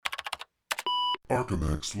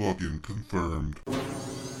Archimex login confirmed.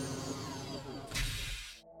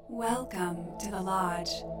 Welcome to the Lodge.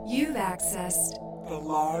 You've accessed the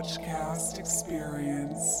Lodgecast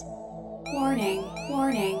experience. Warning,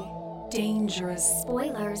 warning. Dangerous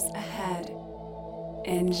spoilers ahead.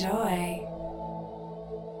 Enjoy.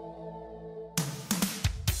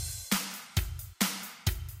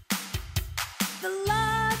 The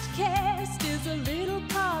Lodgecast is a little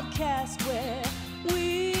podcast where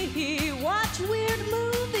we watch weird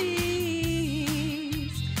movies,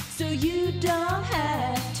 so you don't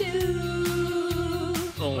have to.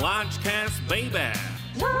 The Lodgecast, baby.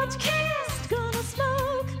 Lodgecast, gonna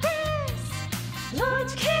smoke grass.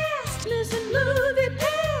 Lodgecast, missing movie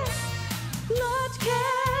pass.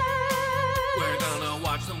 Lodgecast, We're gonna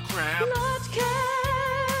watch some crap, Lodgecast.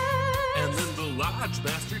 and then the Lodge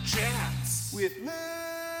Master chats. With Lucas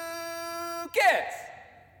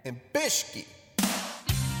and Bishki.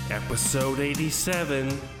 Episode 87,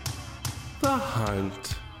 The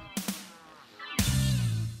Hunt.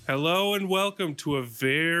 Hello and welcome to a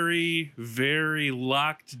very, very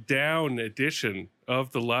locked down edition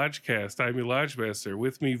of the Lodgecast. I'm your Lodge Master.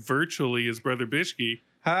 With me virtually is Brother Bishki.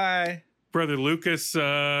 Hi. Brother Lucas,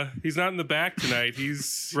 he's not in the back tonight.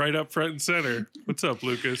 He's right up front and center. What's up,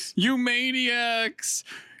 Lucas? You maniacs!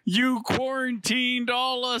 You quarantined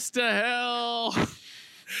all us to hell!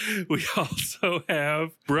 We also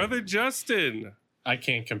have Brother Justin. I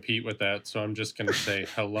can't compete with that, so I'm just going to say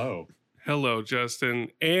hello. Hello, Justin.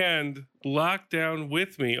 And locked down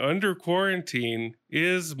with me under quarantine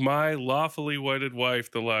is my lawfully wedded wife,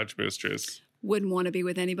 the Lodge Mistress. Wouldn't want to be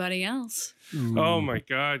with anybody else. Oh my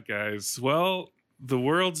God, guys. Well, the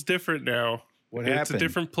world's different now. What It's happened? a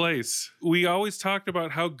different place. We always talked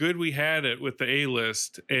about how good we had it with the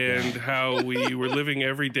A-list and how we were living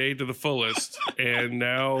every day to the fullest. And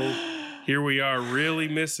now here we are really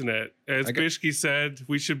missing it. As Bishki said,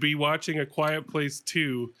 we should be watching A Quiet Place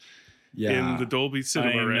 2 in the Dolby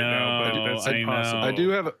Cinema right now, but that's impossible.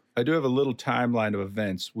 I do have a little timeline of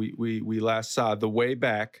events. We last saw The Way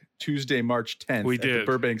Back Tuesday, March 10th We at did. the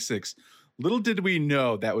Burbank 6. Little did we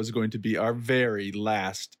know that was going to be our very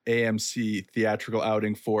last AMC theatrical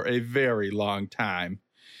outing for a very long time.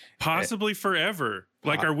 Possibly forever.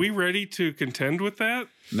 Like, are we ready to contend with that?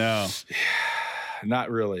 No, Not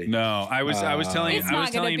really. no. I was telling It's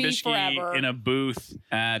not gonna be Bishki forever. in a booth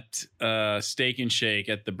at Steak and Shake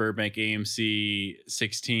at the Burbank AMC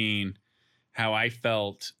 16 how I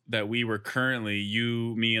felt that we were currently,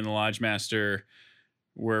 you, me, and the Lodge Master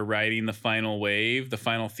were riding the final wave, the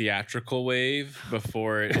final theatrical wave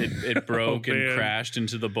before it broke and man. crashed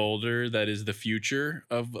into the boulder that is the future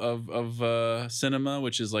of cinema,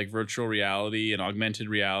 which is like virtual reality and augmented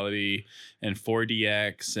reality and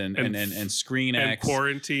 4DX and ScreenX And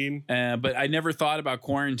quarantine. but I never thought about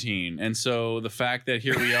quarantine. And so the fact that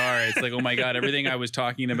here we are, it's like, oh my God, everything I was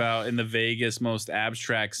talking about in the vaguest, most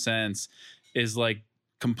abstract sense is like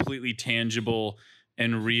completely tangible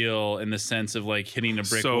and real in the sense of like hitting a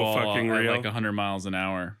brick So wall at fucking real. like 100 miles an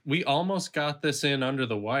hour. We almost got this in under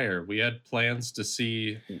the wire. We had plans to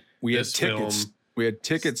see We had this tickets. film We had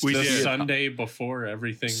tickets We to did. see it Sunday before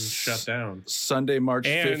everything shut down. Sunday, March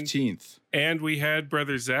And- 15th. And we had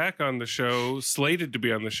Brother Zach on the show, slated to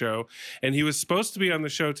be on the show. And he was supposed to be on the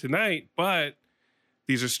show tonight, but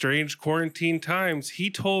these are strange quarantine times. He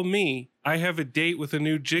told me, I have a date with a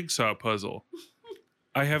new jigsaw puzzle.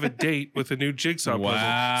 I have a date with a new jigsaw puzzle.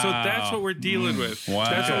 Wow. So that's what we're dealing with. Wow.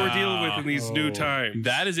 That's what we're dealing with in these new times.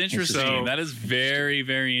 That is interesting. So- That is very,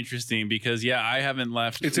 very interesting because, yeah, I haven't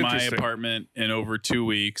left It's my interesting. apartment in over 2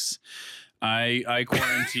 weeks. I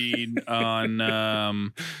quarantined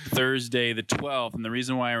on Thursday the 12th. And the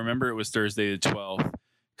reason why I remember it was Thursday the 12th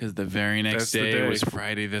because the very next That's the day day. was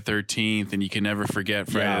Friday the 13th. And you can never forget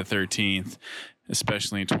Friday Yeah. the 13th,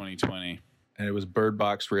 especially in 2020. And it was Bird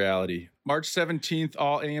Box Reality. March 17th,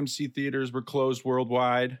 all AMC theaters were closed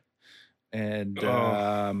worldwide. And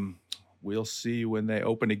we'll see when they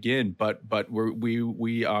open again. But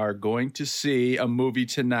we are going to see a movie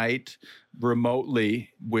tonight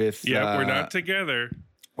remotely with... We're not together.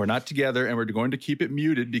 We're not together, and we're going to keep it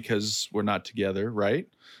muted because we're not together, right?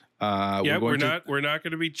 We're not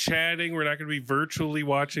going to be chatting. We're not going to be virtually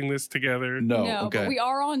watching this together. No, No, okay. but we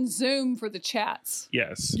are on Zoom for the chats.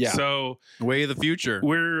 Yes. Yeah. So Way of the future.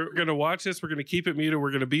 we're going to watch this. We're going to keep it muted.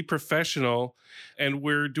 We're going to be professional. And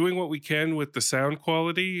we're doing what we can with the sound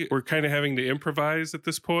quality. We're kind of having to improvise at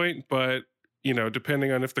this point. But, you know,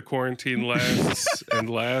 depending on if the quarantine lasts and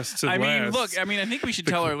lasts and I mean, lasts. look, I think we should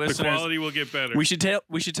tell our the listeners. quality will get better. We should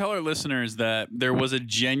tell our listeners that there was a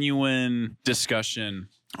genuine discussion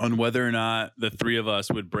on whether or not the three of us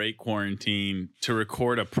would break quarantine to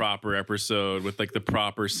record a proper episode with like the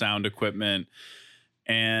proper sound equipment.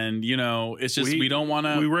 And it's just we don't want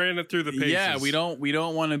to. We ran it through the paces. Yeah, we don't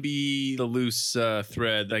want to be the loose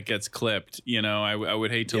thread that gets clipped. I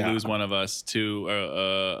would hate to lose one of us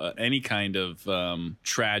to any kind of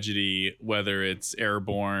tragedy, whether it's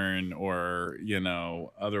airborne or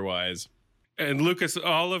otherwise. And Lucas,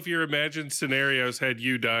 all of your imagined scenarios had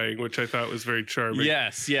you dying, which I thought was very charming.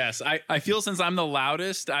 Yes. I feel since I'm the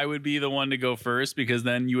loudest, I would be the one to go first because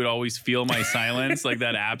then you would always feel my silence, like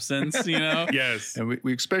that absence, Yes. And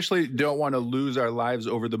we especially don't want to lose our lives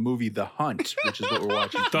over the movie The Hunt, which is what we're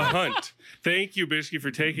watching. The Hunt. Thank you, Bishki,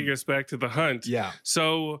 for taking us back to The Hunt. Yeah.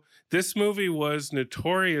 So this movie was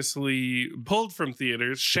notoriously pulled from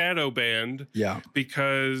theaters, shadow banned. Yeah.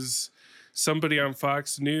 Because somebody on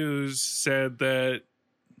Fox News said that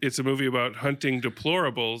it's a movie about hunting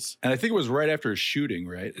deplorables. And I think it was right after a shooting,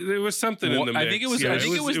 right? There was something in the mix. I think it was. I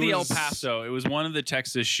think it was the El Paso. It was one of the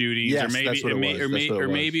Texas shootings, Yes, or maybe that's what it was.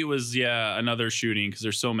 maybe it was another shooting because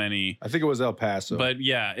there's so many. I think it was El Paso. But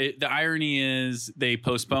the irony is they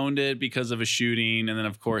postponed it because of a shooting, and then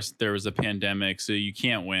of course there was a pandemic, so you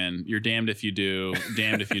can't win. You're damned if you do,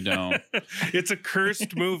 damned if you don't. It's a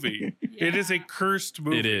cursed movie. Yeah. It is a cursed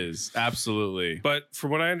movie. It is absolutely. But from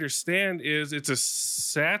what I understand, is it's a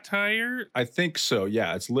satire. I think so.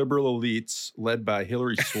 Yeah, it's liberal elites led by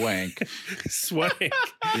Hillary Swank. Swank.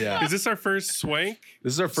 Yeah. Is this our first Swank?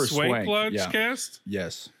 This is our first Swank Lodgecast? Yeah.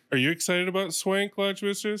 Yes. Are you excited about Swank, Lodge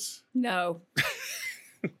Mistress? No.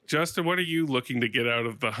 Justin, what are you looking to get out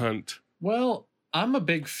of The Hunt? Well, I'm a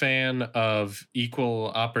big fan of equal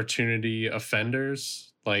opportunity offenders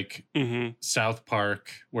like South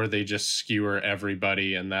Park, where they just skewer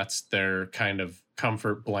everybody and that's their kind of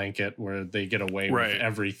comfort blanket where they get away with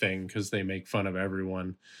everything because they make fun of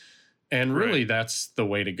everyone. And really, that's the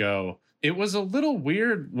way to go. It was a little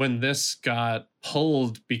weird when this got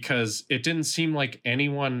pulled because it didn't seem like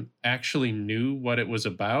anyone actually knew what it was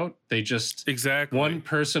about. They just one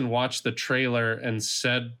person watched the trailer and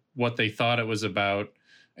said what they thought it was about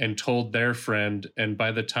and told their friend. And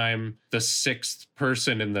by the time the sixth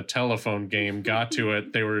person in the telephone game got to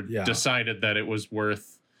it, they were decided that it was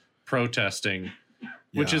worth protesting.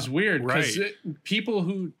 Which is weird because people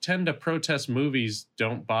who tend to protest movies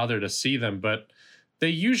don't bother to see them, but they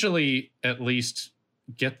usually at least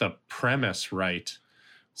get the premise right.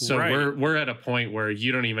 So we're at a point where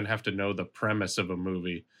you don't even have to know the premise of a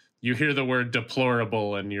movie. You hear the word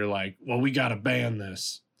deplorable and you're like, well, we got to ban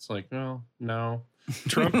this. It's like, well, no.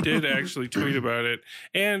 Trump did actually tweet about it.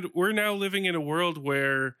 And we're now living in a world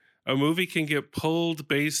where a movie can get pulled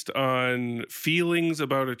based on feelings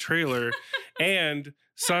about a trailer and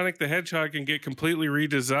Sonic the Hedgehog can get completely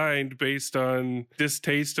redesigned based on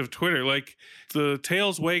distaste of Twitter. Like the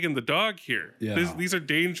tail's wagging the dog here. Yeah. These are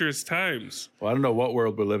dangerous times. Well, I don't know what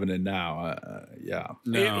world we're living in now.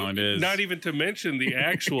 No, it is. Not even to mention the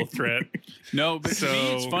actual threat. No, but to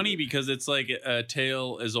me, it's funny because it's like a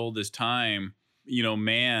tale as old as time.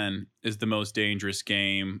 Man is the most dangerous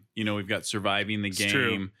game. We've got Surviving the Game.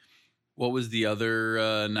 True. What was the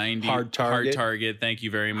other 90? Hard Target. Thank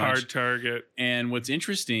you very much. Hard Target. And what's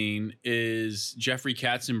interesting is Jeffrey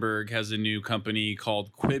Katzenberg has a new company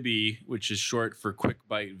called Quibi, which is short for Quick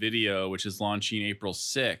Bite Video, which is launching April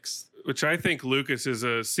 6th. Which I think Lucas is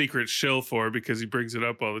a secret shill for because he brings it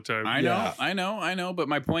up all the time. I know. But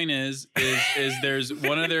my point is there's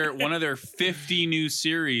one of their 50 new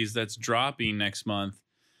series that's dropping next month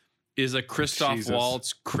is a Christoph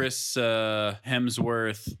Waltz, Chris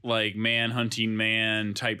Hemsworth, like man-hunting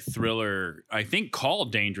man type thriller, I think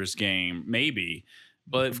called Dangerous Game, maybe.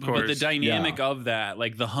 But the dynamic of that,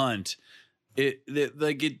 like The Hunt, it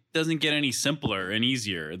doesn't get any simpler and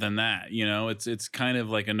easier than that. It's kind of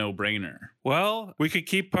like a no-brainer. Well, we could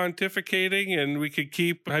keep pontificating and we could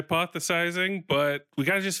keep hypothesizing, but we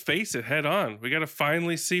got to just face it head on. We got to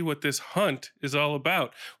finally see what this hunt is all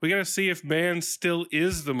about. We got to see if man still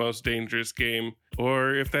is the most dangerous game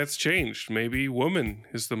or if that's changed. Maybe woman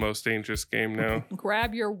is the most dangerous game now.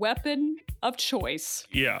 Grab your weapon of choice.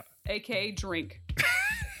 Yeah. AKA drink.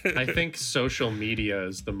 I think social media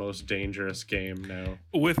is the most dangerous game now.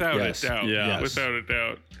 Without a doubt. Yeah. Without a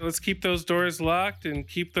doubt. Let's keep those doors locked and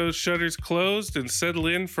keep those shutters closed and settle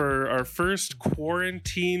in for our first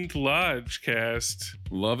quarantined Lodgecast.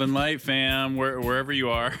 Love and light, fam, wherever you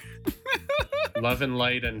are. Love and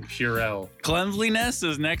light and Purell. Cleanliness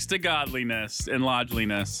is next to godliness and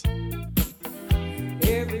lodgeliness.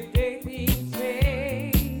 Every day things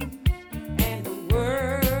change, and the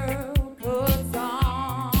world puts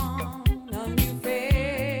on a new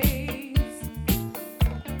face.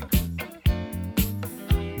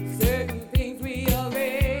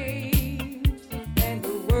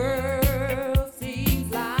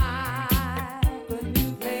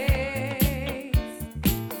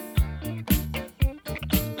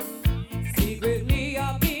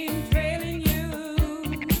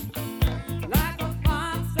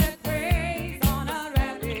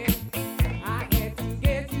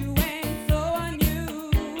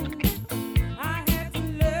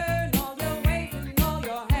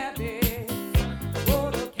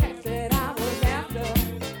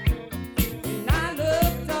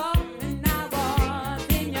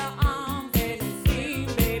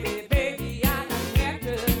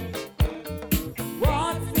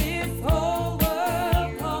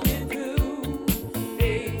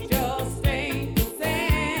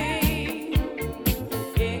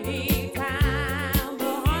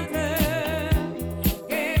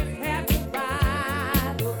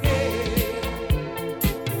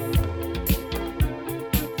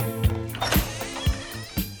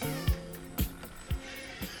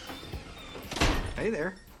 Hey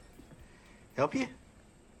there. Help you?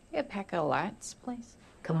 Yeah, a pack of lights, please.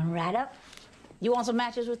 Coming right up. You want some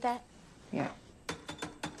matches with that? Yeah.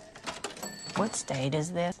 What state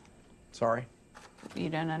is this? Sorry.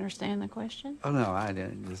 You don't understand the question? Oh, no, I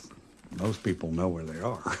didn't. Just most people know where they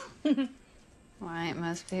are. Why ain't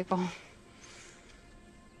most people?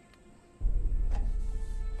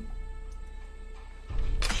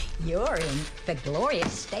 You're in the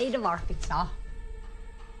glorious state of Arkansas.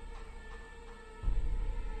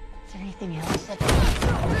 Is there anything else that...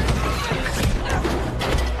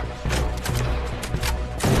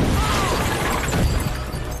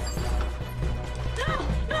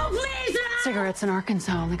 No, please! Cigarettes in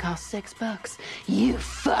Arkansas only cost $6. You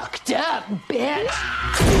fucked up, bitch!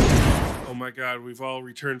 Oh my God, we've all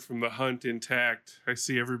returned from the hunt intact. I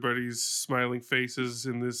see everybody's smiling faces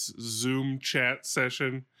in this Zoom chat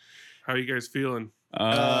session. How are you guys feeling?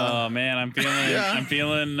 Oh man, I'm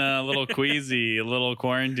feeling a little queasy, a little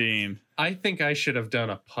quarantined. I think I should have done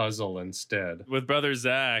a puzzle instead. With brother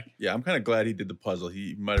Zach. Yeah, I'm kind of glad he did the puzzle.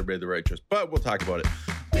 He might have made the right choice, but we'll talk about it.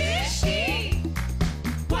 Fishy!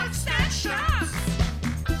 What's that shot?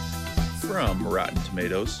 From Rotten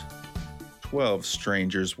Tomatoes, 12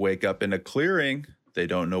 strangers wake up in a clearing. They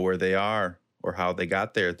don't know where they are or how they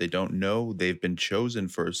got there. They don't know they've been chosen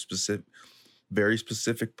for a very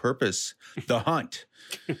specific purpose. The hunt.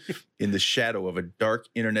 In the shadow of a dark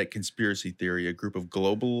internet conspiracy theory, a group of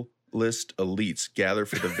globalist elites gather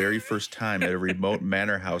for the very first time at a remote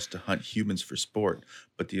manor house to hunt humans for sport.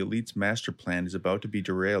 But the elites' master plan is about to be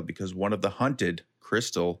derailed because one of the hunted,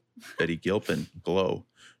 Crystal, Betty Gilpin, Glow,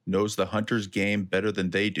 knows the hunter's game better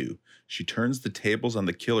than they do. She turns the tables on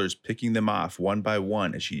the killers, picking them off one by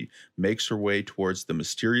one as she makes her way towards the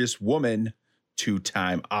mysterious woman,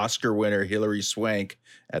 two-time Oscar winner Hilary Swank,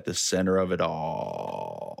 at the center of it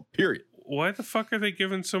all. Period. Why the fuck are they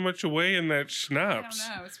giving so much away in that schnapps? I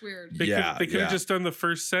don't know. It's weird. They could have just done the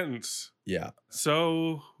first sentence. Yeah.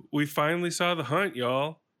 So we finally saw the hunt,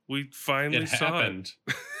 y'all. We finally saw happened.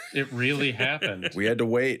 It really happened. We had to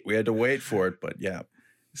wait. We had to wait for it, but yeah.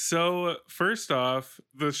 So first off,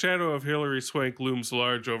 the shadow of Hilary Swank looms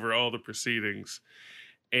large over all the proceedings.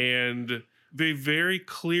 And they very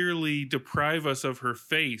clearly deprive us of her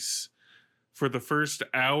face for the first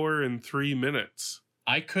hour and 3 minutes.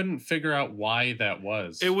 I couldn't figure out why that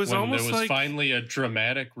was. It was when almost there was like finally a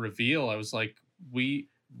dramatic reveal. I was like,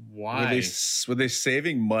 why? Were they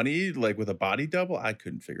saving money like with a body double? I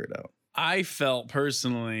couldn't figure it out. I felt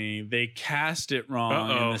personally they cast it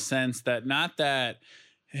wrong in the sense that not that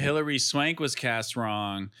Hilary Swank was cast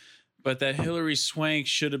wrong, but that Hilary Swank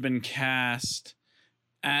should have been cast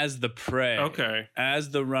as the prey,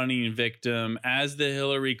 as the running victim, as the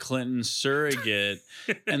Hillary Clinton surrogate.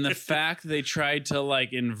 And the fact they tried to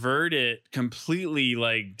like invert it completely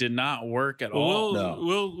like did not work at all.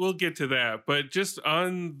 We'll get to that, but just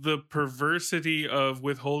on the perversity of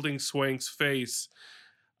withholding Swank's face,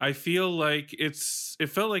 I feel like it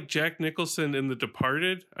felt like Jack Nicholson in The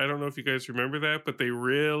Departed. I don't know if you guys remember that, but they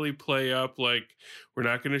really play up like, we're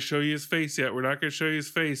not going to show you his face yet. We're not going to show you his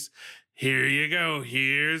face. Here you go.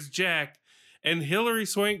 Here's Jack. And Hilary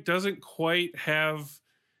Swank doesn't quite have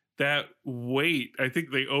that weight. I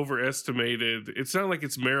think they overestimated. It's not like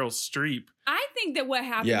it's Meryl Streep. I think that what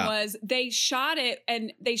happened was they shot it.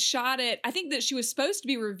 I think that she was supposed to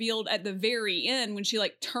be revealed at the very end when she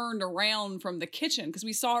like turned around from the kitchen because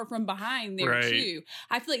we saw her from behind there too.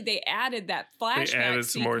 I feel like they added that flashback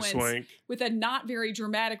sequence with a not very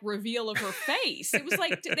dramatic reveal of her face. It was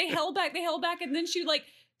like they held back, and then she like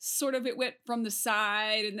sort of it went from the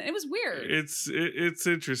side, and it was weird. It's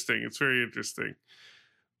interesting. It's very interesting.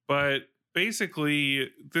 But basically,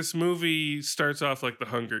 this movie starts off like the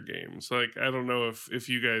Hunger Games. Like, I don't know if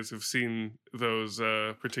you guys have seen those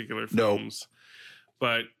particular films.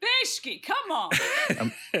 But Bishki, come on.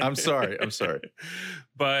 I'm sorry.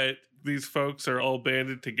 But these folks are all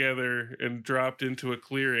banded together and dropped into a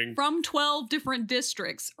clearing. From 12 different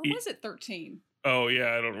districts. Or was it 13? Oh,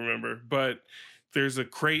 yeah, I don't remember. But there's a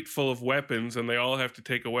crate full of weapons, and they all have to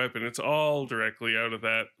take a weapon. It's all directly out of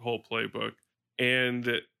that whole playbook.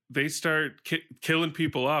 And they start killing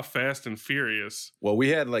people off fast and furious. Well, we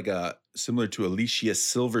had like a similar to Alicia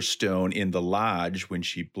Silverstone in The Lodge when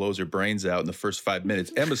she blows her brains out in the first 5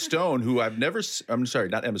 minutes. Emma Stone, who I'm sorry,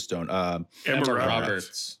 not Emma Stone. Emma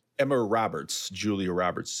Roberts. Emma Roberts, Julia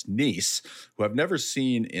Roberts' niece, who I've never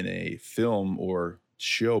seen in a film or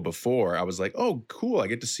show before. I was like, oh, cool. I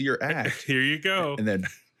get to see her act. Here you go. And then,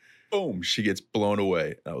 boom, she gets blown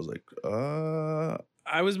away. I was like,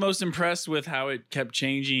 I was most impressed with how it kept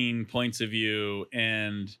changing points of view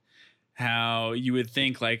and how you would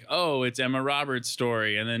think like, oh, it's Emma Roberts'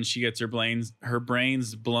 story, and then she gets her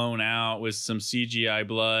brains blown out with some CGI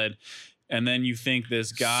blood. And then you think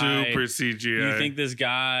this guy, super CGI. You think this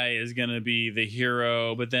guy is gonna be the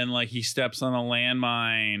hero, but then like he steps on a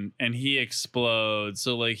landmine and he explodes.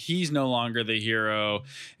 So like he's no longer the hero.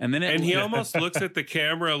 And then he almost looks at the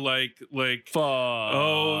camera like, fuck.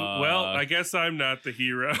 Oh well, I guess I'm not the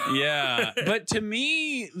hero. Yeah, but to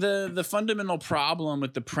me, the fundamental problem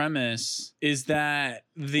with the premise is that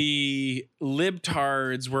the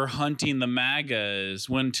libtards were hunting the MAGAs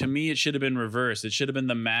when to me it should have been reversed. It should have been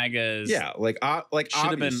the MAGAs. Yeah, like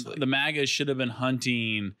should have been obviously. the MAGAs should have been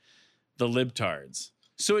hunting the libtards.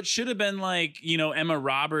 So it should have been like, you know, Emma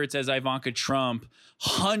Roberts as Ivanka Trump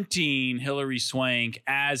hunting Hillary Swank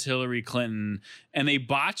as Hillary Clinton, and they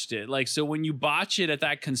botched it. Like, so when you botch it at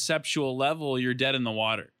that conceptual level, you're dead in the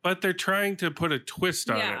water. But they're trying to put a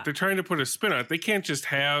twist on it. They're trying to put a spin on it. They can't just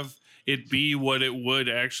have it be what it would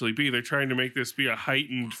actually be. They're trying to make this be a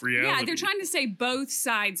heightened reality. Yeah, they're trying to say both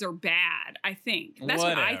sides are bad, I think. That's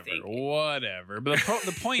what I think. Whatever. But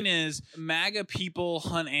the point is, MAGA people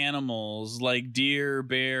hunt animals like deer,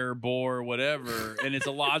 bear, boar, whatever, and it's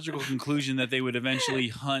a logical conclusion that they would eventually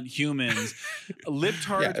hunt humans.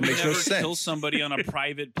 Libtards would never kill somebody on a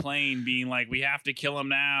private plane being like, we have to kill him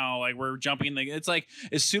now. Like, we're jumping. It's like,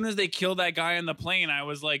 as soon as they killed that guy on the plane, I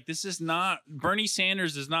was like, this is not, Bernie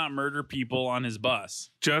Sanders does not murder people on his bus.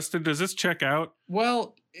 Justin, does this check out?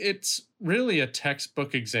 Well, it's really a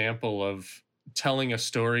textbook example of telling a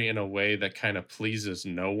story in a way that kind of pleases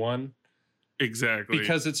no one. Exactly.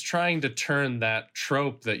 Because it's trying to turn that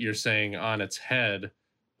trope that you're saying on its head,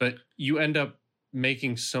 but you end up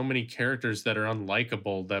making so many characters that are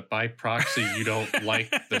unlikable that by proxy you don't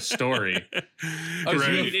like the story.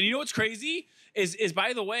 Right. And you know what's crazy? Is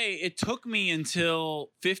by the way, it took me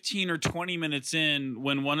until 15 or 20 minutes in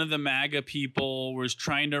when one of the MAGA people was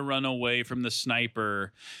trying to run away from the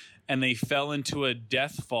sniper and they fell into a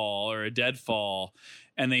deadfall,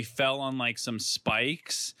 and they fell on like some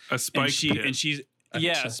spikes. A spike pit. And she's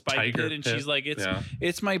a spike pit, and she's like,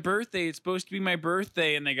 it's my birthday. It's supposed to be my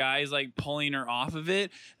birthday. And the guy's like pulling her off of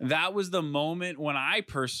it. That was the moment when I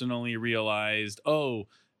personally realized, oh,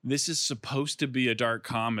 this is supposed to be a dark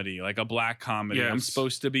comedy, like a black comedy. Yes. I'm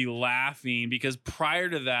supposed to be laughing because prior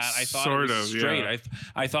to that, I thought it was straight. Yeah.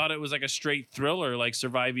 I thought it was like a straight thriller, like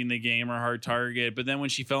Surviving the Game or Hard Target. But then when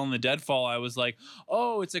she fell in the deadfall, I was like,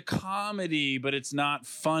 oh, it's a comedy, but it's not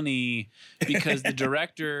funny because the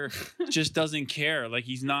director just doesn't care. Like,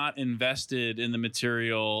 he's not invested in the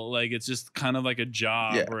material. Like, it's just kind of like a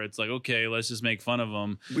job where it's like, okay, let's just make fun of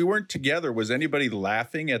them. We weren't together. Was anybody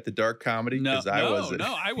laughing at the dark comedy? No, I wasn't.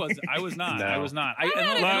 I was not. No. I was not.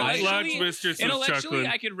 Intellectually,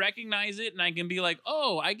 I could recognize it, and I can be like,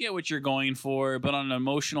 "Oh, I get what you're going for." But on an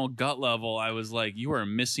emotional gut level, I was like, "You are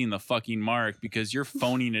missing the fucking mark because you're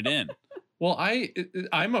phoning it in." Well,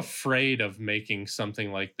 I'm afraid of making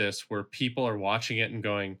something like this where people are watching it and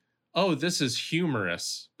going, "Oh, this is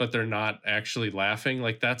humorous," but they're not actually laughing.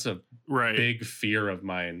 Like, that's a big fear of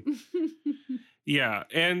mine. Yeah,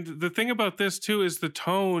 and the thing about this too is the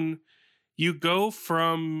tone. You go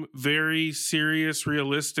from very serious,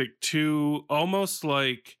 realistic to almost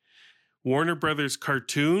like Warner Brothers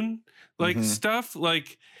cartoon, like stuff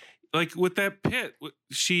like with that pit.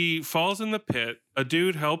 She falls in the pit. A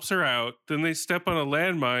dude helps her out. Then they step on a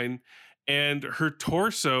landmine, and her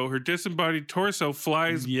disembodied torso,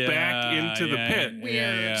 flies back into the pit.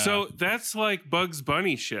 Yeah. So that's like Bugs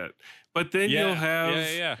Bunny shit. But then you'll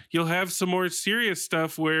have some more serious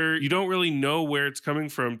stuff where you don't really know where it's coming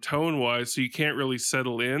from tone-wise, so you can't really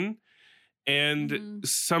settle in. And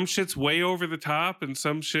some shit's way over the top and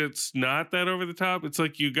some shit's not that over the top. It's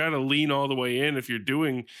like you got to lean all the way in if you're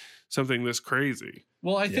doing something this crazy.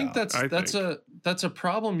 Well, I think that's a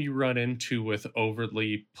problem you run into with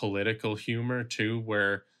overly political humor too,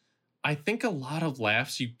 where I think a lot of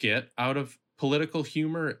laughs you get out of political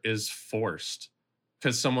humor is forced.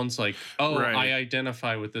 Because someone's like, oh, I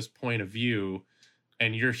identify with this point of view,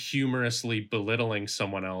 and you're humorously belittling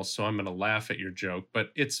someone else, so I'm going to laugh at your joke. But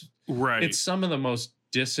it's some of the most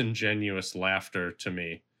disingenuous laughter to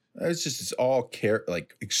me. It's all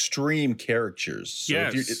like extreme caricatures. So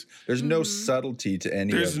there's no subtlety to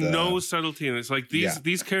any of There's no subtlety in this. Like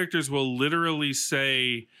these characters will literally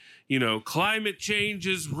say, you know, climate change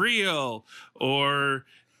is real, or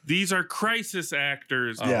these are crisis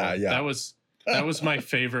actors. That was my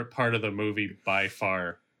favorite part of the movie by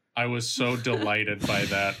far. I was so delighted by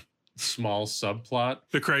that small subplot.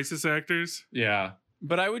 The crisis actors? Yeah.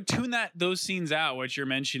 But I would tune those scenes out, what you're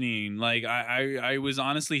mentioning. Like, I was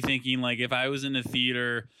honestly thinking, like, if I was in a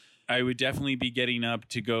theater, I would definitely be getting up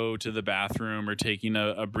to go to the bathroom or taking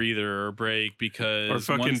a breather or a break because or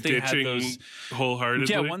fucking once they ditching had those,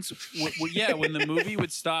 wholeheartedly. When the movie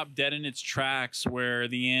would stop dead in its tracks, where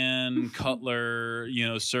the Ann Cutler,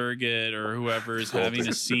 surrogate or whoever is having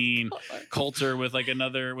a scene, Coulter with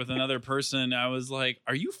another person, I was like,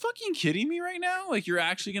 are you fucking kidding me right now? Like, you're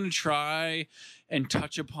actually going to try and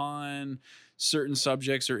touch upon certain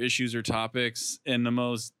subjects or issues or topics in the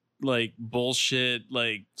most like bullshit,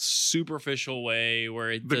 like superficial way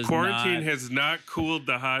where the quarantine has not cooled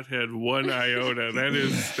the hothead one iota. That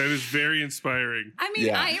is very inspiring. I mean,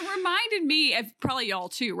 it reminded me of probably y'all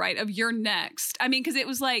too, right? Of You're Next. I mean, because it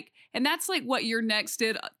was like, and that's like what You're Next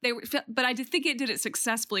did. But I did think it did it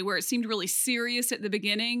successfully, where it seemed really serious at the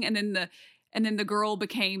beginning, and then the girl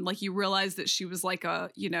became like, you realized that she was like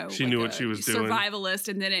she knew what she was doing, survivalist,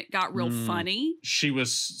 and then it got real funny. She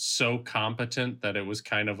was so competent that it was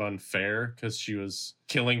kind of unfair because she was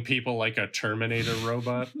killing people like a Terminator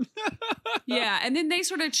robot. Yeah, and then they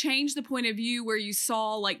sort of changed the point of view where you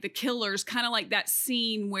saw like the killers, kind of like that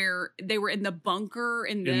scene where they were in the bunker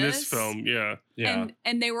in this film, yeah.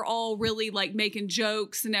 And they were all really like making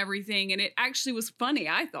jokes and everything, and it actually was funny,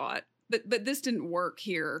 I thought. But this didn't work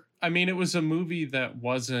here. I mean, it was a movie that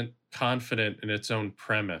wasn't confident in its own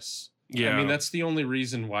premise. Yeah. I mean, that's the only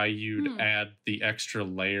reason why you'd add the extra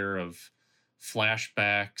layer of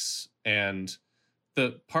flashbacks. And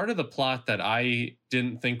the part of the plot that I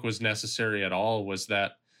didn't think was necessary at all was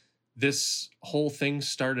that this whole thing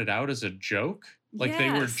started out as a joke. Like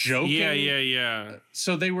they were joking. Yeah.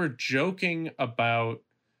 So they were joking about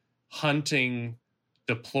hunting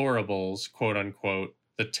deplorables, quote unquote.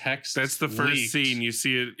 The text that's the first leaked. scene. You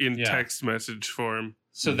see it in text message form.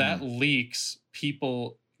 So that leaks.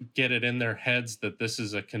 People get it in their heads that this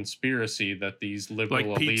is a conspiracy, that these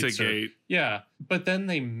liberal like elites Pizzagate. But then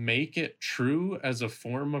they make it true as a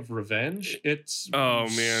form of revenge. It's so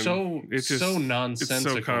nonsensical. It's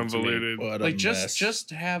so convoluted. Like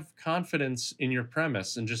just have confidence in your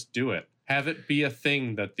premise and just do it. Have it be a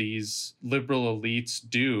thing that these liberal elites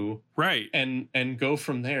do. Right. And go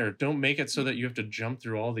from there. Don't make it so that you have to jump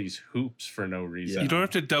through all these hoops for no reason. You don't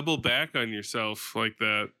have to double back on yourself like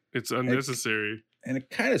that. It's unnecessary. And it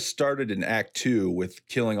kind of started in Act 2 with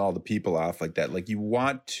killing all the people off like that. Like, you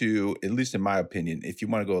want to, at least in my opinion, if you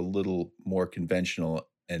want to go a little more conventional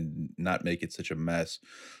and not make it such a mess,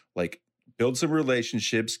 like build some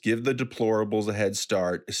relationships, give the deplorables a head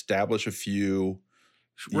start, establish a few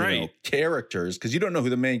characters, because you don't know who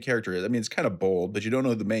the main character is. I mean, it's kind of bold, but you don't know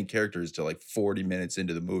who the main character is till like 40 minutes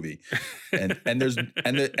into the movie, and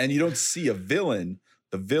you don't see a villain.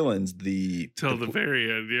 The villains, till the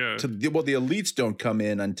very end, yeah. The elites don't come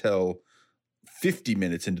in until 50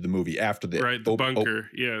 minutes into the movie after the bunker.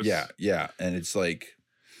 Yes, yeah, and it's like,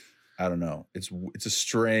 I don't know. It's a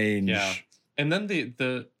strange. Yeah. And then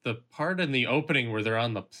the part in the opening where they're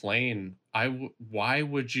on the plane. Why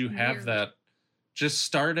would you have that? Just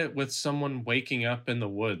start it with someone waking up in the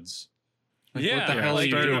woods. Like, what the hell are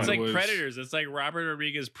you doing? It's like Predators. It's like Robert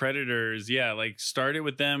Rodriguez Predators. Yeah, like start it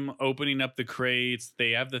with them opening up the crates.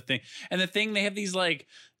 They have the thing. And the thing, they have these like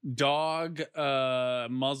dog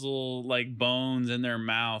muzzle like bones in their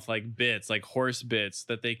mouth, like bits, like horse bits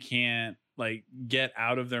that they can't like get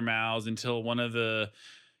out of their mouths until one of the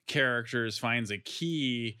characters finds a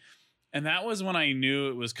key. And that was when I knew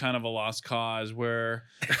it was kind of a lost cause, where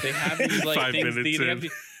they have these like 5 things. minutes They in.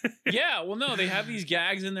 have they have these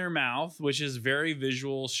gags in their mouth, which is very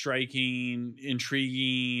visual, striking,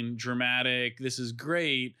 intriguing, dramatic. This is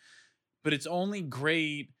great, but it's only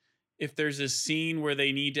great if there's a scene where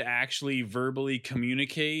they need to actually verbally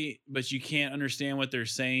communicate, but you can't understand what they're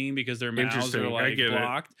saying because their mouths are like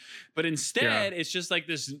blocked. But instead, it's just like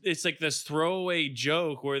this. It's like this throwaway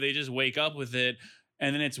joke where they just wake up with it.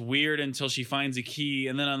 And then it's weird until she finds a key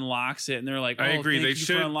and then unlocks it. And they're like, I agree. They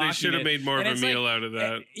should have made more of a meal out of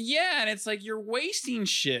that. And it's like, you're wasting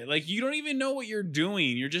shit. Like, you don't even know what you're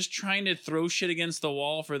doing. You're just trying to throw shit against the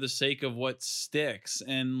wall for the sake of what sticks.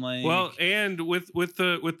 And like, well, and with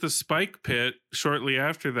the spike pit shortly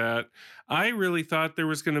after that, I really thought there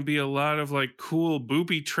was going to be a lot of like cool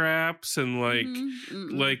booby traps and like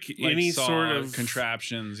any sort of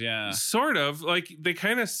contraptions. Yeah. Sort of like they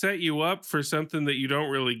kind of set you up for something that you don't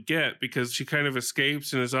really get, because she kind of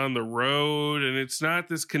escapes and is on the road, and it's not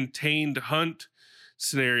this contained hunt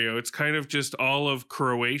scenario. It's kind of just all of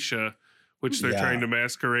Croatia, which they're trying to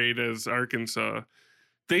masquerade as Arkansas.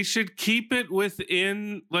 They should keep it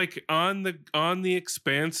within, like, on the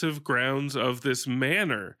expansive grounds of this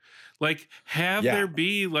manor. Like, have there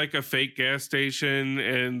be like a fake gas station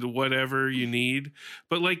and whatever you need,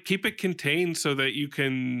 but like keep it contained so that you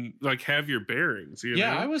can like have your bearings. You know?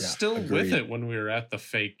 I was still with it when we were at the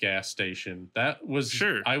fake gas station. That was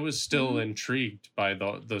I was still intrigued by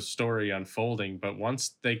the story unfolding, but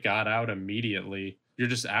once they got out immediately, you're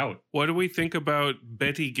just out. What do we think about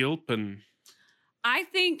Betty Gilpin? I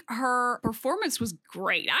think her performance was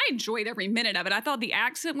great. I enjoyed every minute of it. I thought the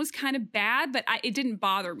accent was kind of bad, but it didn't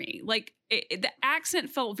bother me. Like the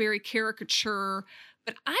accent felt very caricature,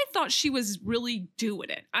 but I thought she was really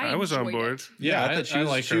doing it. I was on board. Yeah, I thought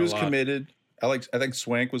she was committed. I think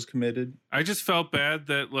Swank was committed. I just felt bad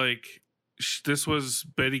that like this was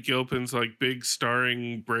Betty Gilpin's like big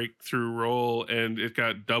starring breakthrough role, and it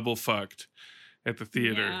got double fucked at the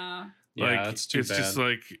theater. Yeah, that's too it's bad. Just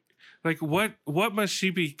like what must she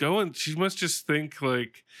be going? She must just think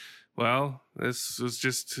like, well, this was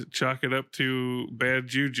just chalk it up to bad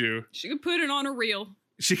juju. She could put it on a reel.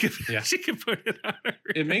 She could put it on a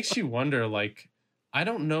reel. It makes you wonder, like, I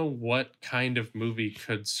don't know what kind of movie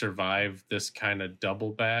could survive this kind of double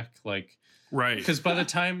back. Like, right. Because by the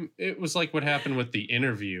time it was like what happened with The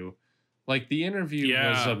Interview, like The Interview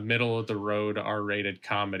was a middle of the road R-rated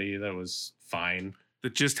comedy that was fine.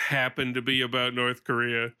 That just happened to be about North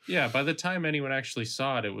Korea. Yeah, by the time anyone actually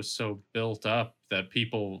saw it, it was so built up that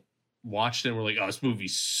people watched it and were like, oh, this movie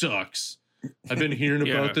sucks. I've been hearing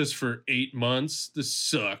about this for 8 months. This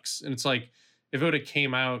sucks. And it's like, if it would have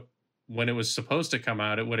came out when it was supposed to come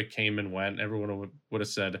out, it would have came and went. Everyone would have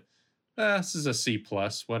said, this is a C+,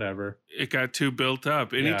 whatever. It got too built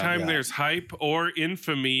up. Anytime there's hype or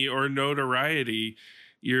infamy or notoriety,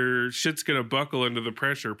 your shit's going to buckle under the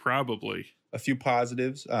pressure, probably. A few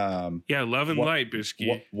positives. Love and light,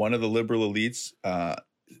 Bishki. One of the liberal elites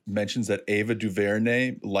mentions that Ava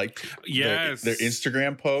DuVernay liked their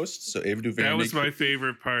Instagram posts. So Ava DuVernay, that was my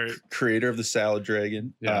favorite part. Creator of the Salad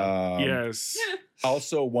Dragon. Yes.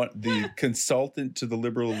 Also, the consultant to the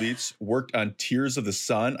liberal elites worked on Tears of the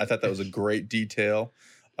Sun. I thought that was a great detail.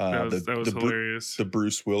 That was hilarious. The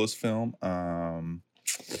Bruce Willis film.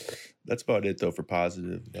 That's about it, though, for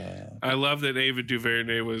positive. I love that Ava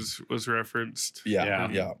DuVernay was referenced. Yeah.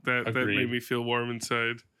 That made me feel warm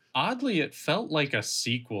inside. Oddly, it felt like a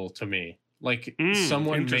sequel to me. Like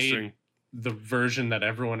someone made the version that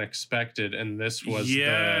everyone expected, and this was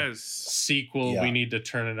the sequel. We need to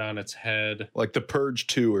turn it on its head. Like The Purge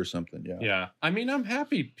 2 or something. Yeah. I mean, I'm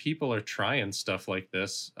happy people are trying stuff like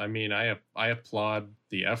this. I mean, I applaud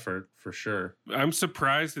the effort for sure. I'm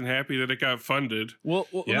surprised and happy that it got funded. Well,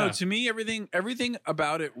 no, to me, everything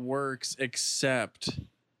about it works except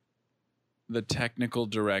the technical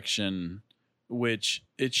direction, which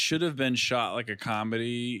it should have been shot like a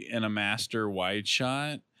comedy in a master wide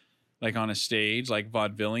shot, like on a stage, like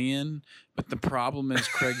vaudevillian. But the problem is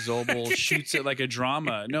Craig Zobel shoots it like a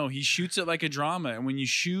drama. No, he shoots it like a drama. And when you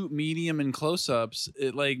shoot medium and close-ups,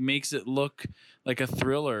 it like makes it look like a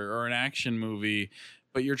thriller or an action movie.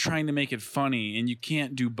 But you're trying to make it funny, and you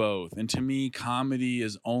can't do both. And to me, comedy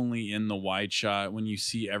is only in the wide shot when you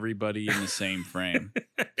see everybody in the same frame.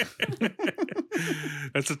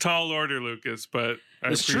 That's a tall order, Lucas, but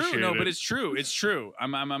it's true. No, but it's true. It's true.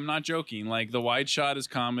 I'm not joking. Like the wide shot is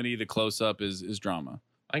comedy, the close up is drama.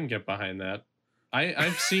 I can get behind that.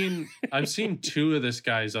 I've seen two of this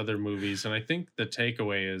guy's other movies, and I think the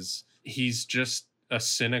takeaway is he's just a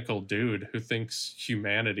cynical dude who thinks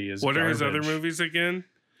humanity is What garbage. are his other movies again?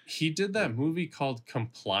 He did that movie called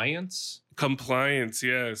Compliance. Compliance,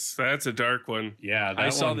 yes. That's a dark one. Yeah, I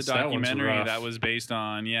saw the documentary that was based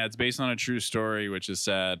on, it's based on a true story, which is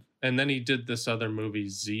sad. And then he did this other movie,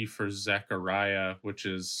 Z for Zechariah, which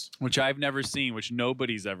I've never seen, which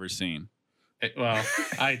nobody's ever seen. Well,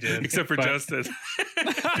 I did. Except for Justin.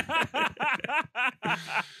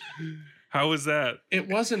 How was that? It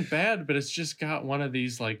wasn't bad, but it's just got one of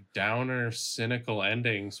these like downer, cynical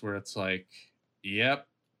endings where it's like, yep,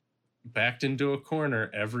 backed into a corner.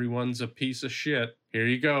 Everyone's a piece of shit. Here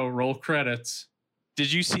you go. Roll credits.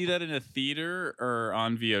 Did you see that in a theater or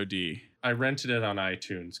on VOD? I rented it on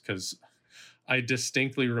iTunes because I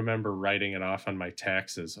distinctly remember writing it off on my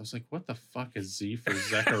taxes. I was like, what the fuck is Z for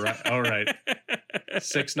Zechariah? All right.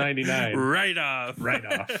 $6.99. Right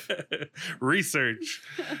off. Research.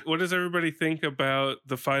 What does everybody think about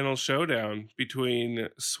the final showdown between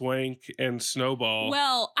Swank and Snowball?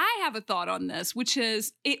 Well, I have a thought on this, which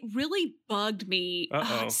is it really bugged me.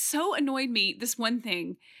 So annoyed me, this one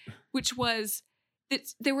thing, which was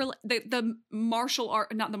that they were the martial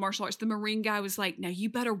art, not the martial arts, the Marine guy was like, now you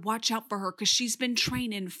better watch out for her because she's been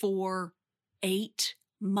training for 8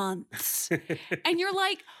 months. And you're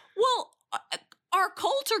like, well, our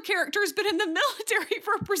Coulter character's been in the military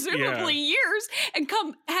for presumably years and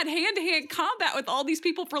had hand-to-hand combat with all these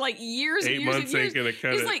people for like years and 8 years months and ain't years. gonna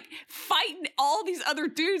cut He's it. like fighting all these other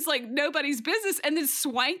dudes like nobody's business, and then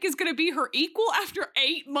Swank is gonna be her equal after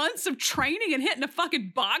 8 months of training and hitting a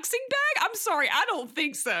fucking boxing bag? I'm sorry, I don't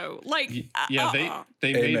think so. Like, yeah,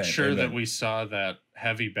 they made sure that we saw that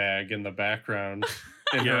heavy bag in the background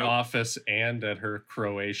in her office and at her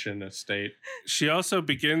Croatian estate. She also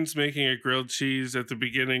begins making a grilled cheese at the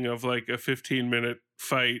beginning of like a 15-minute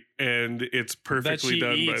fight, and it's perfectly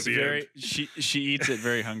done by the end. She eats it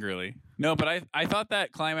very hungrily. No, but I thought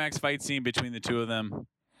that climax fight scene between the two of them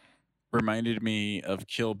reminded me of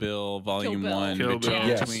Kill Bill Volume 1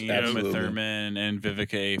 between Uma Thurman and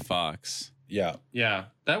Vivica A. Fox. Yeah,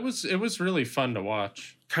 it was really fun to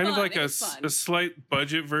watch. Kind of like a slight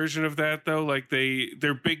budget version of that, though. Like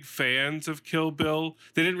they're big fans of Kill Bill.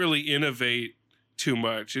 They didn't really innovate too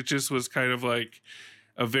much. It just was kind of like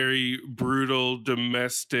a very brutal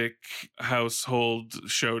domestic household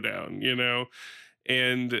showdown, you know?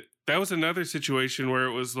 And that was another situation where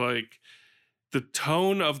it was like the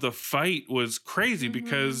tone of the fight was crazy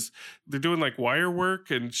because they're doing like wire work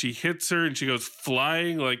and she hits her and she goes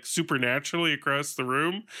flying like supernaturally across the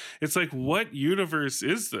room. It's like, what universe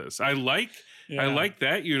is this? I like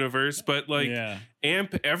that universe, but like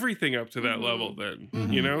amp everything up to that level then,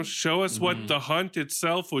 you know, show us what the hunt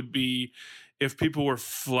itself would be if people were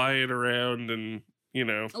flying around and, you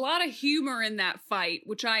know. A lot of humor in that fight,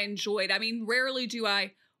 which I enjoyed. I mean, rarely do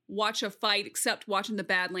I watch a fight except watching the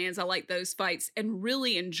Badlands. I like those fights and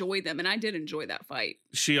really enjoy them, and I did enjoy that fight.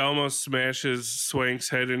 She almost smashes Swank's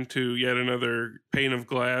head into yet another pane of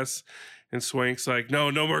glass, and Swank's like,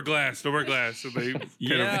 no more glass. So they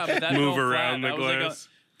kind of move around the glass.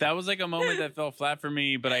 That was like a moment that fell flat for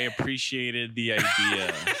me, but I appreciated the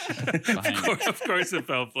idea. Of course it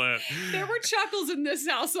fell flat. There were chuckles in this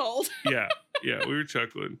household. Yeah, we were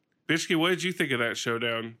chuckling. Bishki, what did you think of that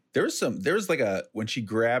showdown? There was like when she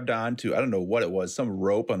grabbed onto, I don't know what it was, some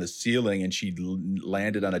rope on the ceiling, and she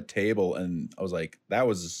landed on a table, and I was like, that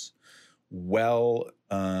was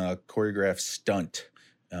choreographed stunt.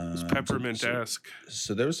 It was Peppermint-esque.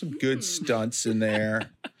 So there was some good stunts in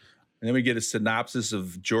there. And then we get a synopsis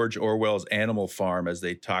of George Orwell's Animal Farm as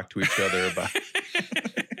they talk to each other about.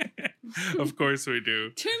 Of course we do.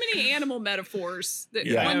 Too many animal metaphors.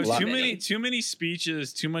 Too many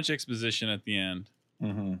speeches, too much exposition at the end.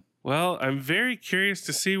 Mm-hmm. Well, I'm very curious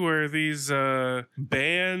to see where these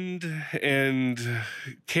banned and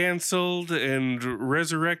canceled and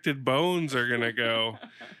resurrected bones are going to go.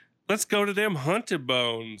 Let's go to them haunted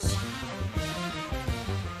bones.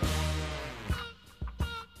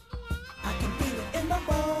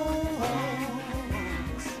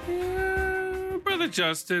 Brother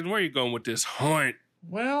Justin, where are you going with this haunt?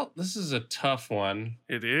 Well, this is a tough one.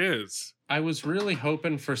 It is. I was really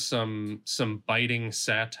hoping for some biting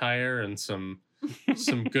satire and some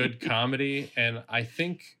good comedy, and I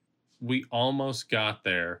think we almost got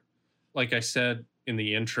there. Like I said in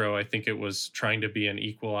the intro, I think it was trying to be an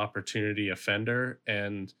equal opportunity offender,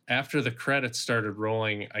 and after the credits started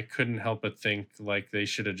rolling, I couldn't help but think like they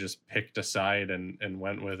should have just picked a side and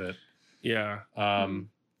went with it. Yeah.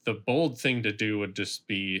 The bold thing to do would just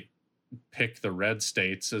be pick the red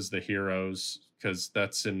states as the heroes, because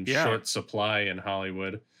that's in short supply in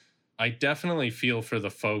Hollywood. I definitely feel for the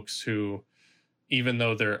folks who, even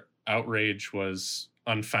though their outrage was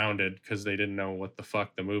unfounded because they didn't know what the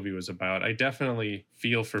fuck the movie was about, I definitely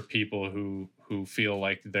feel for people who feel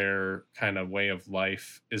like their kind of way of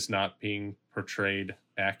life is not being portrayed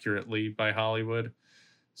accurately by Hollywood.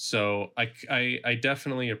 So I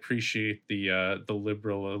definitely appreciate the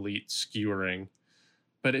liberal elite skewering,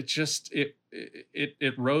 but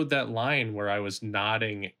it rode that line where I was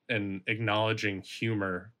nodding and acknowledging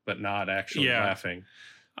humor, but not actually laughing.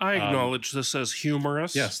 I acknowledge this as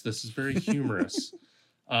humorous. Yes, this is very humorous.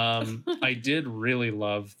 I did really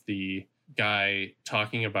love the guy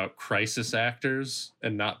talking about crisis actors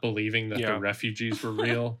and not believing that the refugees were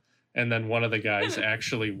real. And then one of the guys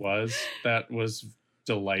actually was. That was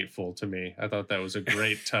delightful to me. I thought that was a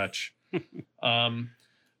great touch.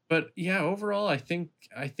 But yeah, overall, I think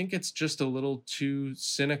it's just a little too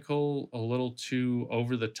cynical, a little too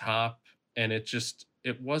over the top, and it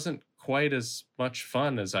wasn't quite as much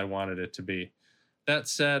fun as I wanted it to be. That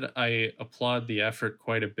said, I applaud the effort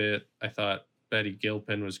quite a bit. I thought Betty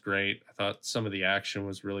Gilpin was great. I thought some of the action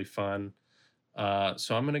was really fun.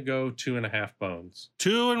 So I'm going to go 2.5 bones.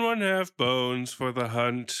 2.5 bones for the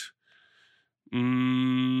hunt.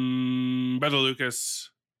 Brother Lucas.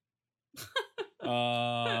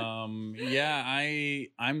 I'm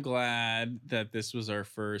glad that this was our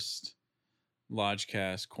first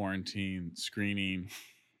Lodgecast quarantine screening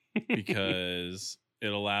because it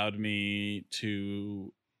allowed me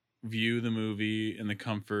to view the movie in the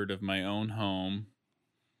comfort of my own home.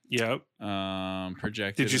 Yep.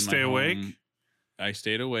 Projected. Did you stay awake? I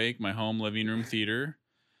stayed awake. My home living room theater,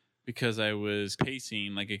 because I was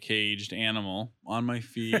pacing like a caged animal on my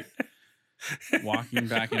feet, walking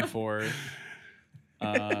back and forth.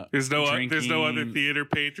 There's no other theater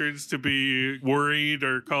patrons to be worried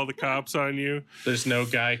or call the cops on you. There's no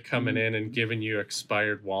guy coming in and giving you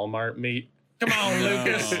expired Walmart meat. Come on, No.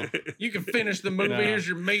 Lucas. You can finish the movie. No. Here's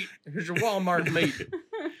your meat. Here's your Walmart meat.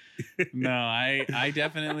 No, I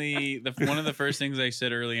definitely, one of the first things I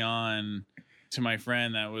said early on to my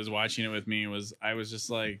friend that was watching it with me was, I was just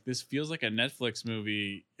like, this feels like a Netflix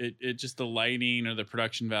movie. It just, the lighting or the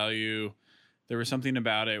production value, there was something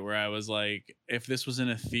about it where I was like, if this was in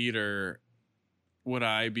a theater, would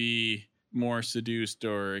I be more seduced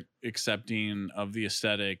or accepting of the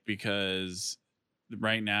aesthetic? Because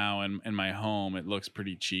right now in my home, it looks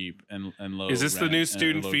pretty cheap and low. Is this the rent new and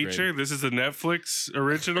student low feature? grade. This is a Netflix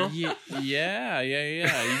original? Yeah.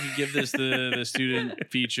 You could give this the student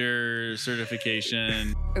feature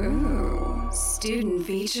certification. Ooh, student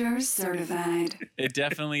feature certified. It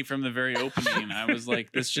definitely, from the very opening, I was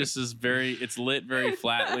like, this just is it's lit very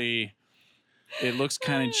flatly. It looks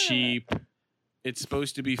kind of cheap. It's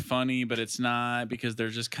supposed to be funny, but it's not, because they're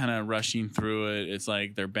just kind of rushing through it. It's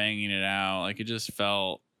like they're banging it out. Like, it just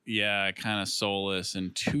felt, kind of soulless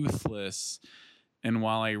and toothless. And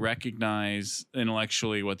while I recognize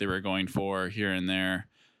intellectually what they were going for here and there,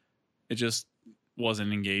 it just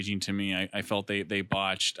wasn't engaging to me. I felt they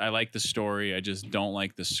botched. I like the story. I just don't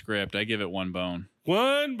like the script. I give it 1 bone.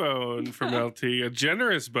 1 bone from LT. A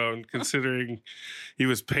generous bone, considering he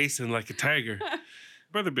was pacing like a tiger.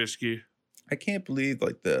 Brother Bishke. I can't believe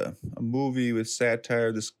like a movie with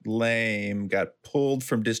satire this lame got pulled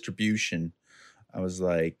from distribution. I was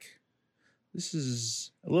like, this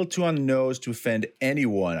is a little too on the nose to offend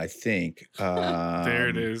anyone, I think. There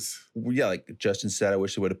it is. Yeah, like Justin said, I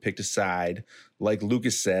wish they would have picked a side. Like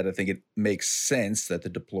Lucas said, I think it makes sense that the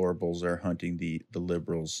deplorables are hunting the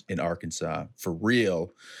liberals in Arkansas for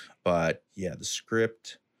real. But yeah, the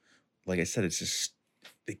script, like I said, it's just,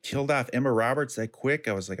 they killed off Emma Roberts that quick.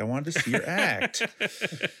 I was like, I wanted to see her act.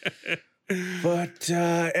 But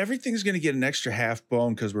everything's going to get an extra half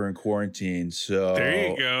bone because we're in quarantine. So there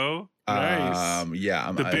you go. Nice.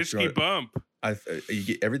 Yeah. The Bishke bump.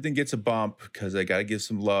 Everything gets a bump because I got to give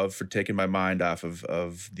some love for taking my mind off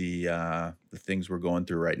of the things we're going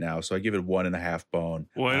through right now. So I give it 1.5 bone.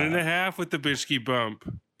 1.5 with the Bishke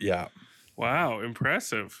bump. Yeah. Wow.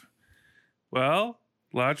 Impressive. Well,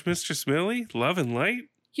 Lodge Mistress Millie, love and light.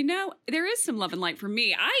 You know, there is some love and light for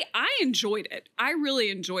me. I enjoyed it. I really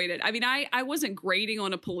enjoyed it. I mean, I wasn't grading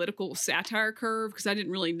on a political satire curve because I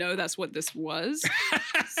didn't really know that's what this was.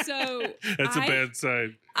 So that's a bad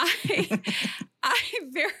sign. I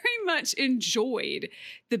very much enjoyed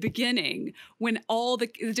the beginning when all the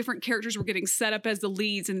different characters were getting set up as the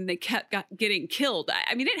leads and they kept getting killed.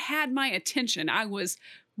 I mean, it had my attention. I was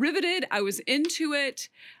riveted. I was into it.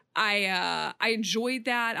 I enjoyed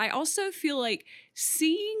that. I also feel like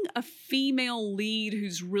seeing a female lead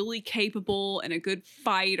who's really capable and a good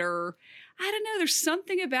fighter, I don't know, there's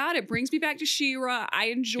something about it. Brings me back to She-Ra. I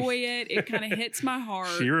enjoy it. It kind of hits my heart.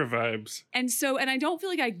 She-Ra vibes. And I don't feel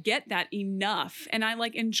like I get that enough. And I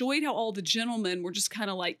enjoyed how all the gentlemen were just kind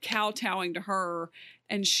of kowtowing to her,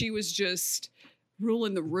 and she was just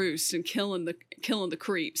ruling the roost and killing the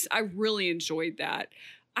creeps. I really enjoyed that.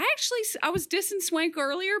 I was dissing Swank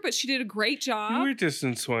earlier, but she did a great job. You were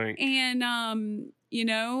dissing Swank. And,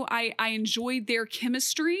 I enjoyed their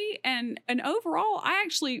chemistry. And overall, I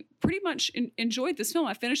actually pretty much enjoyed this film.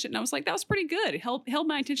 I finished it and I was like, that was pretty good. It held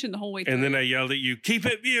my attention the whole way through. And then I yelled at you, keep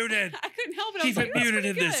it muted. I couldn't help it. Keep it muted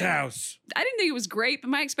in this house. I didn't think it was great, but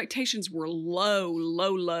my expectations were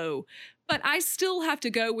low. But I still have to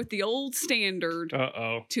go with the old standard.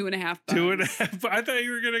 2.5 bones. 2.5. I thought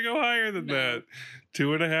you were going to go higher than that.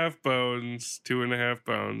 2.5 bones. 2.5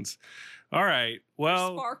 bones. All right.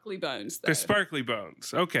 Well, sparkly bones, though. They're sparkly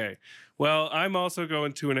bones. Okay. Well, I'm also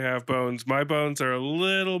going 2.5 bones. My bones are a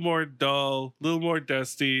little more dull, a little more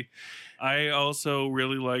dusty. I also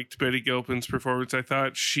really liked Betty Gilpin's performance. I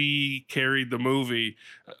thought she carried the movie.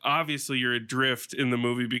 Obviously, you're adrift in the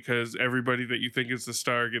movie because everybody that you think is the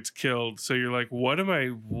star gets killed. So you're like, what am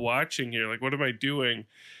I watching here? Like, what am I doing?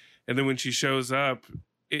 And then when she shows up,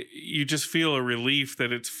 you just feel a relief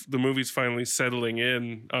that the movie's finally settling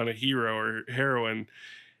in on a hero or heroine.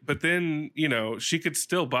 But then, she could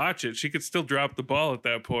still botch it. She could still drop the ball at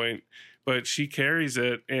that point. but she carries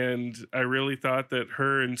it. And I really thought that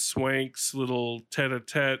her and Swank's little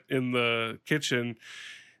tete-a-tete in the kitchen,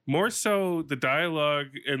 more so the dialogue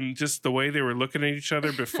and just the way they were looking at each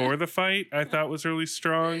other before the fight, I thought was really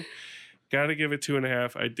strong. Gotta give it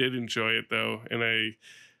 2.5. I did enjoy it though, and I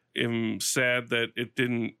am sad that it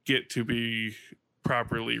didn't get to be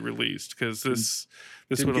properly released, because this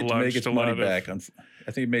would have launched a lot of back on.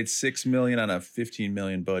 I think it made $6 million on a $15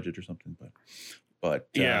 million budget or something, but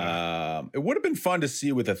yeah, it would have been fun to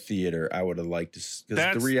see with a theater. I would have liked to.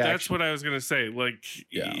 That's what I was gonna say. Like,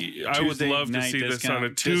 I would love to see this on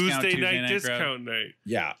a Tuesday night discount night.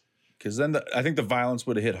 Yeah, because then I think the violence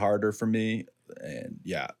would have hit harder for me, and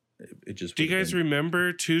yeah. It just. Do you guys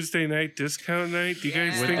remember Tuesday night discount night? Do you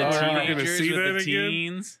guys think we're ever going to see that again?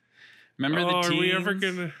 Teens? Remember the teens?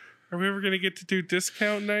 Are we ever gonna get to do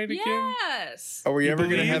discount night again? Yes. Are we ever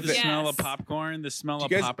gonna have the smell of popcorn? The smell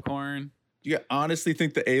of popcorn. Do you honestly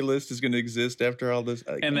think the A-list is gonna exist after all this?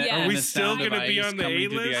 And are we still gonna be on the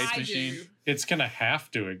A-list? I do. It's gonna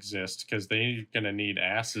have to exist because they're gonna need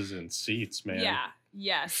asses and seats, man. Yeah.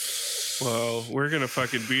 Yes. Well, we're gonna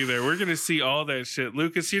fucking be there. We're gonna see all that shit.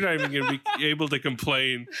 Lucas, you're not even gonna be able to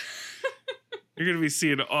complain. You're gonna be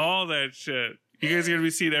seeing all that shit. You guys are gonna be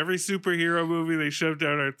seeing every superhero movie they shove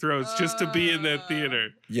down our throats just to be in that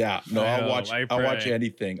theater. Yeah, no, I'll watch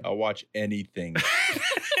anything. I'll watch anything.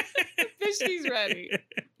 Fishy's ready.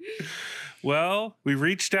 Well, we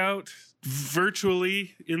reached out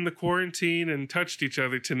virtually in the quarantine and touched each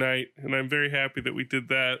other tonight, and I'm very happy that we did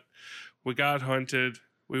that. We got hunted.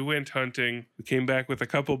 We went hunting. We came back with a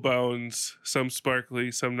couple bones, some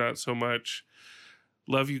sparkly, some not so much.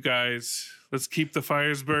 Love you guys. Let's keep the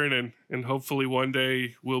fires burning, and hopefully one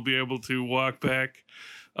day we'll be able to walk back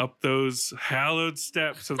up those hallowed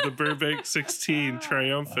steps of the Burbank 16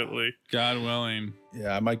 triumphantly. God willing.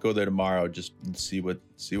 Yeah, I might go there tomorrow just to see what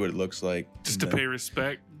it looks like. Just to pay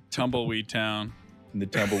respect. Tumbleweed Town. In the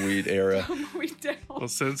tumbleweed era. Tumbleweed Town. I'll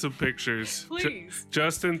send some pictures. Please.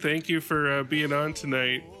 Justin, thank you for being on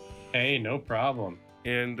tonight. Hey, no problem.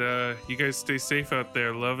 And you guys stay safe out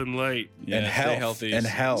there. Love and light. Yeah, and stay healthy. And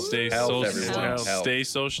health. Stay health, everyone. Health. Stay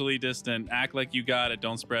socially distant. Act like you got it.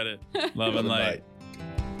 Don't spread it. Love and light.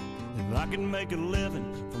 If I can make a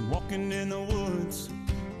living from walking in the woods,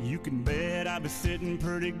 you can bet I'd be sitting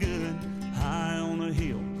pretty good high on a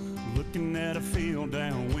hill, looking at a field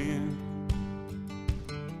downwind.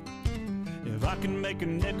 If I can make a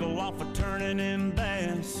nickel off of turning in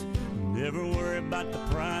bass, never worry about the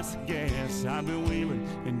price of gas, I've been wheeling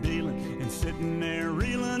and dealing and sitting there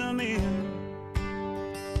reeling them in.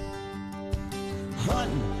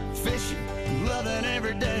 Hunting, fishing, loving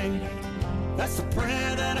every day, that's the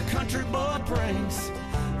prayer that a country boy prays.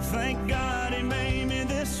 Thank God he made me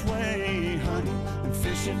this way. Hunting and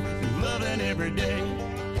fishing and loving every day.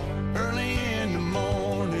 Early in the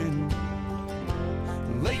morning,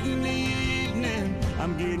 late in the evening,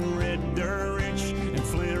 I'm getting red dirt rich and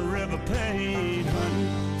Flint River paid.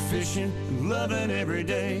 Hunting, fishing, and loving every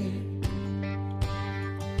day.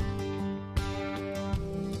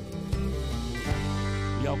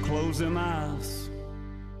 Y'all close them eyes.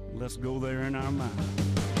 Let's go there in our mind.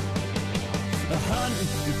 Hunting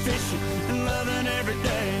and fishing and loving every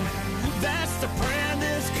day, that's the prayer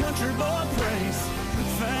this country boy prays.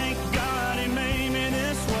 Thank God he made me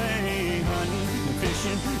this way. Hunting and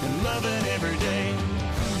fishing and loving every day.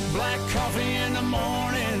 Black coffee in the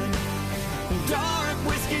morning, dark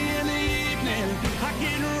whiskey in the evening. I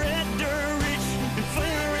get red dirt rich and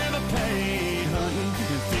Flint River paid. Hunting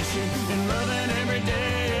and fishing and loving every day.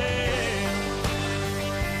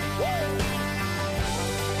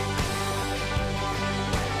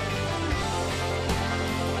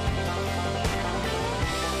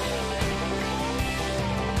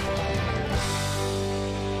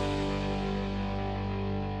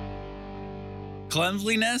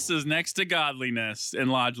 Cleanliness is next to godliness and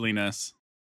lodgeliness.